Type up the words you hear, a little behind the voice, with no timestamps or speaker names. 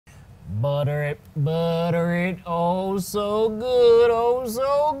Butter it, oh so good, oh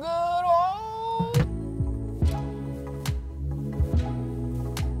so good, oh.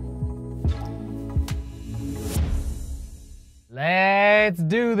 Let's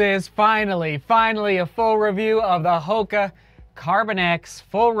do this, finally a full review of the HOKA Carbon X,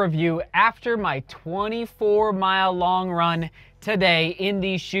 full review after my 24-mile long run today in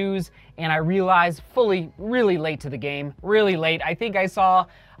these shoes, and I realized really late to the game, really late. I think I saw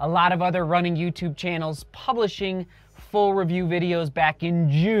a lot of other running YouTube channels publishing full review videos back in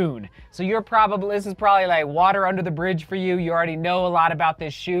June. So this is probably like water under the bridge for you. You already know a lot about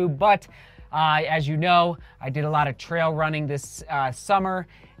this shoe, but as you know, I did a lot of trail running this summer,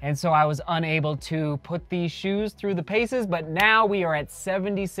 and so I was unable to put these shoes through the paces, but now we are at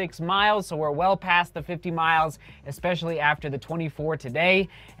 76 miles, so we're well past the 50 miles, especially after the 24 today.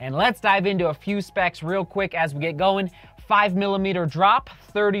 And let's dive into a few specs real quick as we get going. 5mm drop,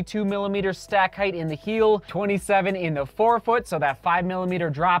 32mm stack height in the heel, 27 in the forefoot, so that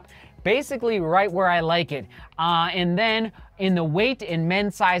 5mm drop, basically right where I like it. And then in the weight, in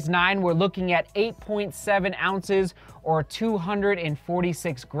men's size 9, we're looking at 8.7 ounces or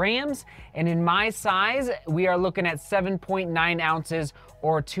 246 grams. And in my size, we are looking at 7.9 ounces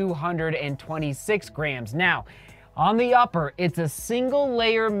or 226 grams. Now, on the upper, it's a single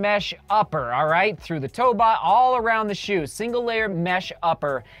layer mesh upper, all right? Through the toe bot, all around the shoe, single layer mesh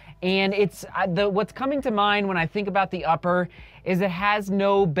upper. And it's what's coming to mind when I think about the upper is it has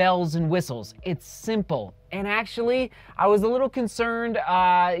no bells and whistles. It's simple. And actually, I was a little concerned,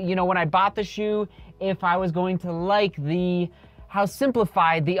 when I bought the shoe, if I was going to like how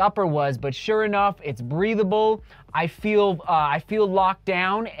simplified the upper was, but sure enough, it's breathable. I feel locked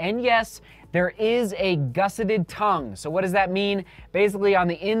down, and yes, there is a gusseted tongue. So what does that mean? Basically, on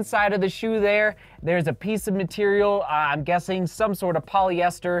the inside of the shoe there's a piece of material, I'm guessing some sort of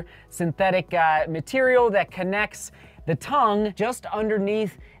polyester synthetic material that connects the tongue just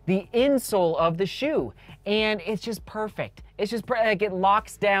underneath the insole of the shoe. And it's just perfect. It's just like it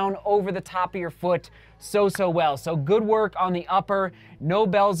locks down over the top of your foot so well. So good work on the upper, no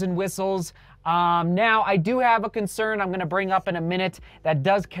bells and whistles. Now, I do have a concern I'm gonna bring up in a minute that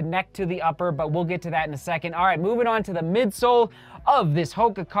does connect to the upper, but we'll get to that in a second. All right, moving on to the midsole of this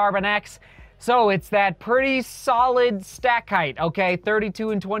HOKA Carbon X. So it's that pretty solid stack height, okay? 32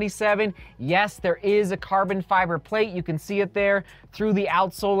 and 27. Yes, there is a carbon fiber plate. You can see it there through the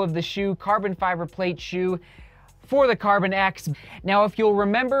outsole of the shoe, carbon fiber plate shoe for the Carbon X. Now, if you'll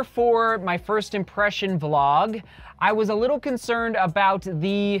remember for my first impression vlog, I was a little concerned about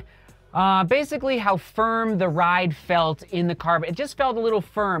the basically how firm the ride felt in the Carbon. It just felt a little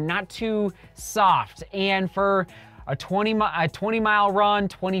firm, not too soft. And for a 20-mile run,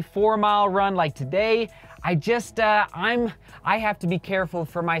 24-mile run like today, I have to be careful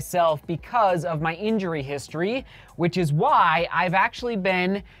for myself because of my injury history, which is why I've actually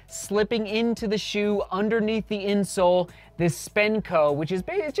been slipping into the shoe underneath the insole, this Spenco, which is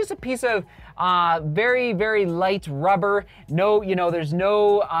it's just a piece of very light rubber. There's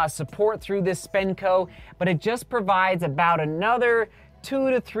no support through this Spenco, but it just provides about another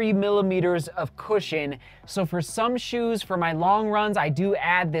 2 to 3 millimeters of cushion. So for some shoes, for my long runs, I do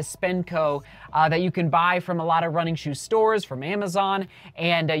add this Spenco that you can buy from a lot of running shoe stores, from Amazon,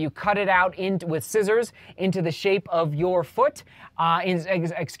 and you cut it out with scissors into the shape of your foot,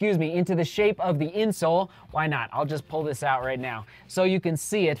 into the shape of the insole. Why not? I'll just pull this out right now so you can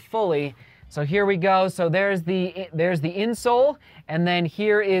see it fully. So here we go. So there's the insole, and then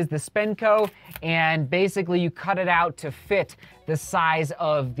here is the Spenco, and basically you cut it out to fit the size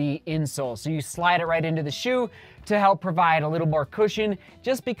of the insole. So you slide it right into the shoe to help provide a little more cushion,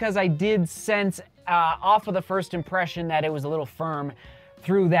 just because I did sense off of the first impression that it was a little firm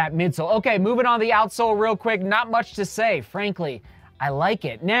through that midsole. Okay, moving on to the outsole real quick. Not much to say, frankly. I like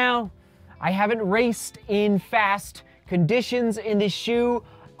it. Now, I haven't raced in fast conditions in this shoe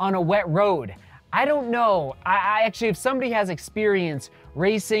on a wet road. I don't know. I actually, if somebody has experience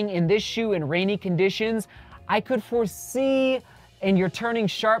racing in this shoe in rainy conditions, I could foresee, and you're turning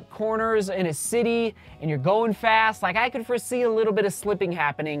sharp corners in a city and you're going fast, like I could foresee a little bit of slipping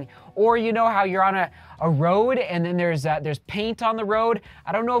happening. Or you know how you're on a road and then there's paint on the road.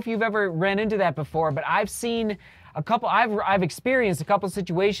 I don't know if you've ever ran into that before, but I've seen I've experienced a couple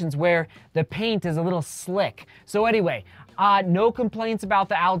situations where the paint is a little slick. So anyway, no complaints about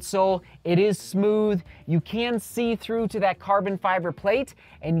the outsole. It is smooth. You can see through to that carbon fiber plate.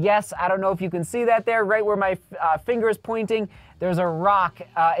 And yes, I don't know if you can see that there, right where my finger is pointing, there's a rock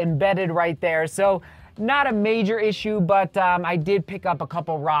embedded right there. So not a major issue, but I did pick up a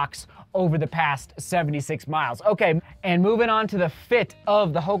couple rocks over the past 76 miles. Okay, and moving on to the fit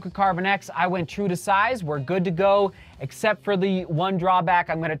of the HOKA Carbon X, I went true to size. We're good to go, except for the one drawback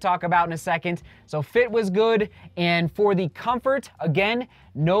I'm gonna talk about in a second. So fit was good, and for the comfort, again,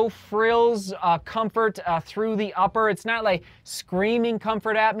 no frills comfort through the upper. It's not like screaming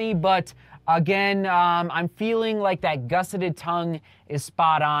comfort at me, but again, I'm feeling like that gusseted tongue is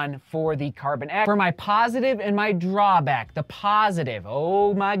spot on for the Carbon X. For my positive and my drawback, the positive,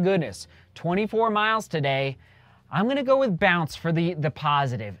 oh my goodness, 24 miles today, I'm gonna go with bounce for the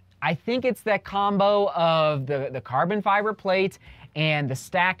positive. I think it's that combo of the carbon fiber plate and the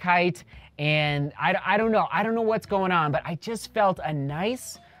stack height, and I don't know what's going on, but I just felt a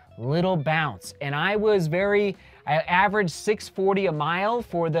nice little bounce, and I averaged 640 a mile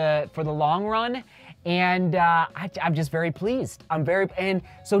for the long run, and I'm just very pleased. And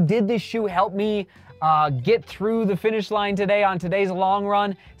so did this shoe help me get through the finish line today on today's long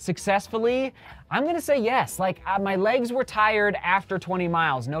run successfully? I'm gonna say yes. Like my legs were tired after 20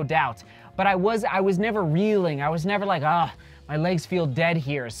 miles, no doubt, but I was never reeling. I was never like, my legs feel dead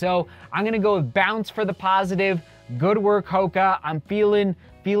here. So I'm gonna go with bounce for the positive. Good work, HOKA. I'm feeling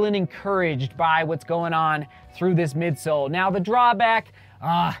encouraged by what's going on through this midsole. Now the drawback,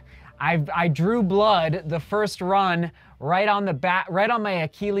 I drew blood the first run right on the back, right on my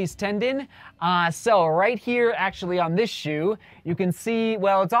Achilles tendon. So right here, actually on this shoe, you can see,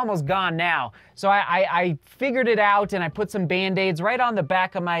 well, it's almost gone now. So I figured it out, and I put some Band-Aids right on the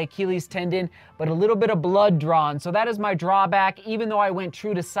back of my Achilles tendon, but a little bit of blood drawn. So that is my drawback. Even though I went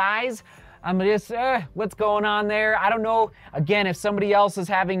true to size, I'm just, what's going on there? I don't know. Again, if somebody else is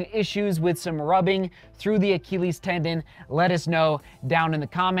having issues with some rubbing through the Achilles tendon, let us know down in the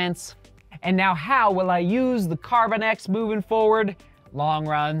comments. And now, how will I use the Carbon X moving forward? Long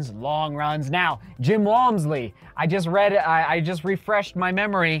runs, long runs. Now, Jim Walmsley, I just refreshed my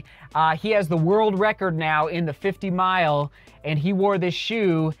memory. He has the world record now in the 50 mile, and he wore this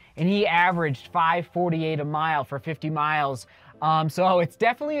shoe, and he averaged 5:48 a mile for 50 miles. So it's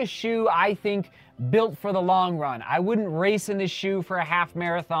definitely a shoe, I think, built for the long run. I wouldn't race in this shoe for a half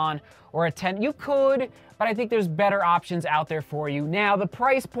marathon or a 10. You could, but I think there's better options out there for you. Now, the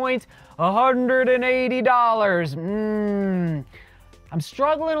price point, $180. I'm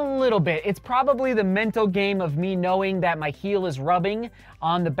struggling a little bit. It's probably the mental game of me knowing that my heel is rubbing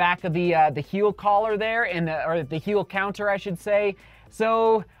on the back of the heel collar there, or the heel counter, I should say.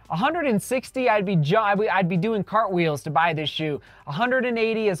 So 160, I'd be doing cartwheels to buy this shoe.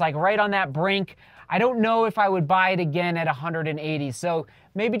 180 is like right on that brink. I don't know if I would buy it again at 180. So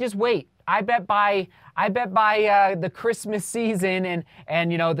maybe just wait. I bet by the Christmas season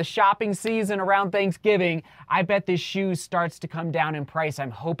and you know, the shopping season around Thanksgiving, I bet this shoe starts to come down in price.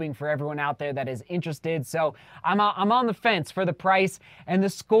 I'm hoping for everyone out there that is interested. So I'm on the fence for the price, and the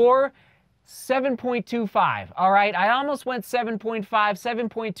score, 7.25. All right, I almost went 7.5.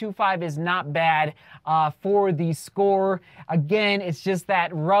 7.25 is not bad for the score. Again, it's just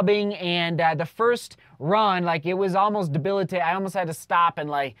that rubbing, and the first run, like, it was almost debilitating. I almost had to stop and,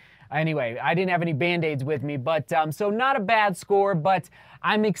 like, anyway, I didn't have any Band-Aids with me, but so not a bad score, but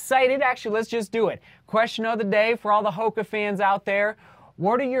I'm excited. Actually, let's just do it. Question of the day for all the HOKA fans out there: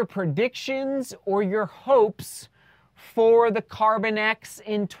 what are your predictions or your hopes for the Carbon X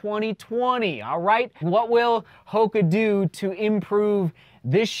in 2020? All right, what will HOKA do to improve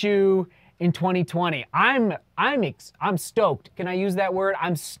this shoe in 2020? I'm stoked. Can I use that word?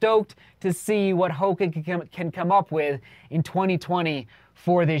 I'm stoked to see what HOKA can come up with in 2020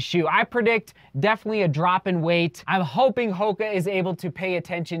 for this shoe. I predict definitely a drop in weight. I'm hoping HOKA is able to pay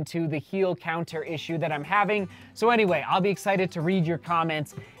attention to the heel counter issue that I'm having. So anyway, I'll be excited to read your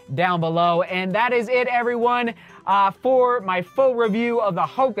comments down below. And that is it, everyone, for my full review of the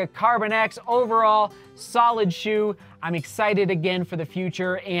HOKA Carbon X. Overall, solid shoe. I'm excited again for the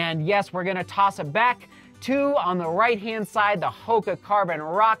future. And yes, we're gonna toss it back to, on the right-hand side, the HOKA Carbon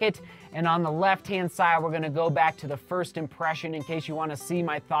Rocket. And on the left-hand side, we're gonna go back to the first impression in case you wanna see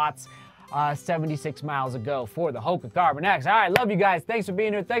my thoughts 76 miles ago for the HOKA Carbon X. All right, love you guys. Thanks for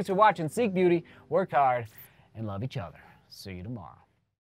being here. Thanks for watching. Seek beauty, work hard, and love each other. See you tomorrow.